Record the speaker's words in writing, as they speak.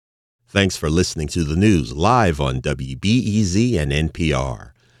Thanks for listening to the news live on WBEZ and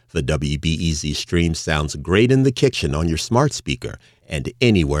NPR. The WBEZ stream sounds great in the kitchen on your smart speaker and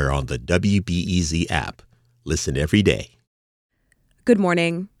anywhere on the WBEZ app. Listen every day. Good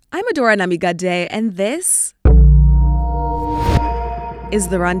morning. I'm Adora Namigadde, and this is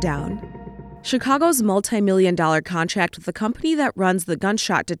The Rundown. Chicago's multi-million-dollar contract with the company that runs the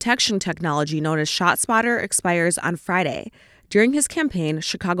gunshot detection technology known as ShotSpotter expires on Friday. During his campaign,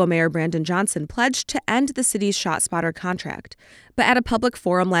 Chicago Mayor Brandon Johnson pledged to end the city's ShotSpotter contract. But at a public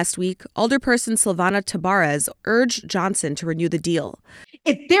forum last week, Alderperson Silvana Tabarez urged Johnson to renew the deal.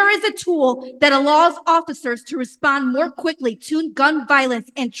 If there is a tool that allows officers to respond more quickly to gun violence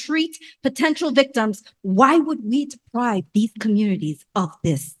and treat potential victims, why would we deprive these communities of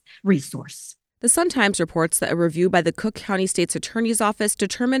this resource? The Sun-Times reports that a review by the Cook County State's Attorney's Office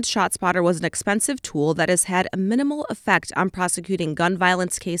determined ShotSpotter was an expensive tool that has had a minimal effect on prosecuting gun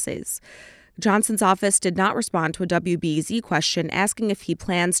violence cases. Johnson's office did not respond to a WBEZ question asking if he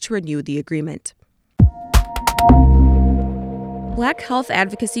plans to renew the agreement. Black health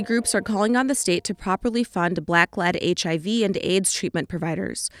advocacy groups are calling on the state to properly fund Black-led HIV and AIDS treatment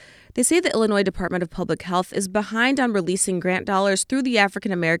providers. They say the Illinois Department of Public Health is behind on releasing grant dollars through the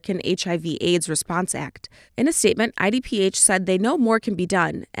African American HIV/AIDS Response Act. In a statement, IDPH said they know more can be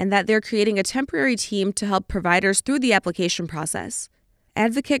done and that they're creating a temporary team to help providers through the application process.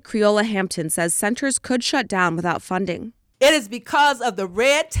 Advocate Creola Hampton says centers could shut down without funding. It is because of the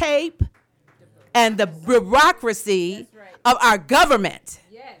red tape and the bureaucracy of our government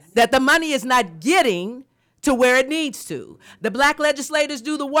that the money is not getting to where it needs to. The black legislators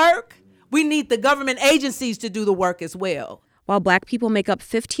do the work. We need the government agencies to do the work as well. While black people make up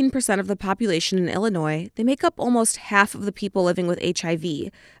 15% of the population in Illinois, they make up almost half of the people living with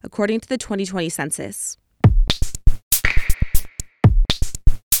HIV, according to the 2020 census.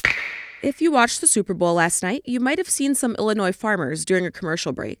 If you watched the Super Bowl last night, you might have seen some Illinois farmers during a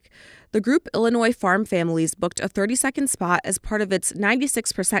commercial break. The group Illinois Farm Families booked a 30-second spot as part of its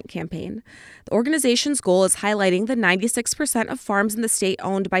 96% campaign. The organization's goal is highlighting the 96% of farms in the state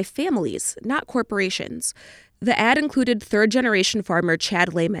owned by families, not corporations. The ad included third-generation farmer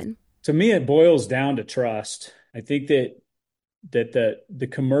Chad Lehman. To me, it boils down to trust. I think that the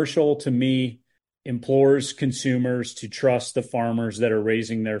commercial, to me, implores consumers to trust the farmers that are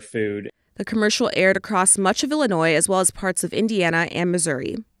raising their food. The commercial aired across much of Illinois as well as parts of Indiana and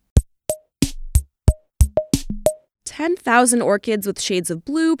Missouri. 10,000 orchids with shades of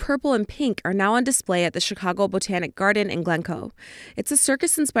blue, purple, and pink are now on display at the Chicago Botanic Garden in Glencoe. It's a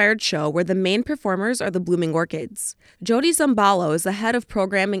circus-inspired show where the main performers are the blooming orchids. Jody Zambalo is the head of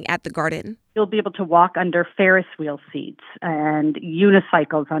programming at the garden. You'll be able to walk under Ferris wheel seats and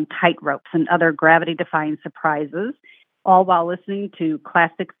unicycles on tight ropes and other gravity-defying surprises, all while listening to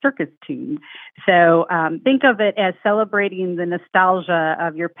classic circus tunes. So think of it as celebrating the nostalgia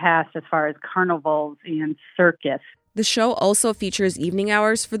of your past as far as carnivals and circus. The show also features evening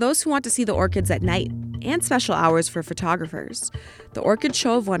hours for those who want to see the orchids at night, and special hours for photographers. The Orchid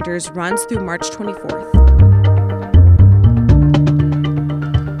Show of Wonders runs through March 24th.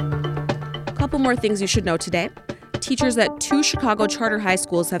 A couple more things you should know today. Teachers at 2 Chicago charter high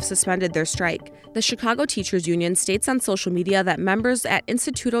schools have suspended their strike. The Chicago Teachers Union states on social media that members at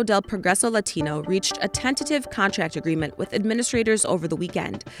Instituto del Progreso Latino reached a tentative contract agreement with administrators over the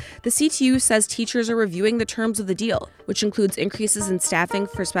weekend. The CTU says teachers are reviewing the terms of the deal, which includes increases in staffing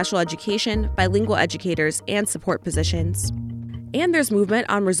for special education, bilingual educators, and support positions. And there's movement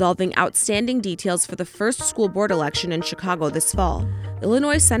on resolving outstanding details for the first school board election in Chicago this fall.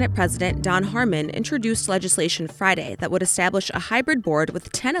 Illinois Senate President Don Harmon introduced legislation Friday that would establish a hybrid board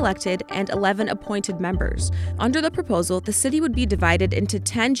with 10 elected and 11 appointed members. Under the proposal, the city would be divided into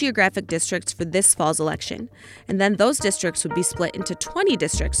 10 geographic districts for this fall's election, and then those districts would be split into 20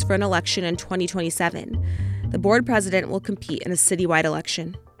 districts for an election in 2027. The board president will compete in a citywide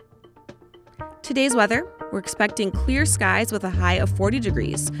election. Today's weather, we're expecting clear skies with a high of 40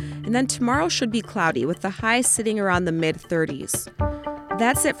 degrees, and then tomorrow should be cloudy with the high sitting around the mid-30s.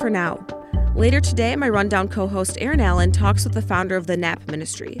 That's it for now. Later today, my Rundown co-host Aaron Allen talks with the founder of the NAP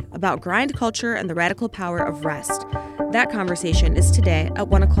Ministry about grind culture and the radical power of rest. That conversation is today at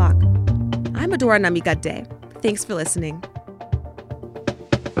 1 o'clock. I'm Adora Namigadde. Thanks for listening.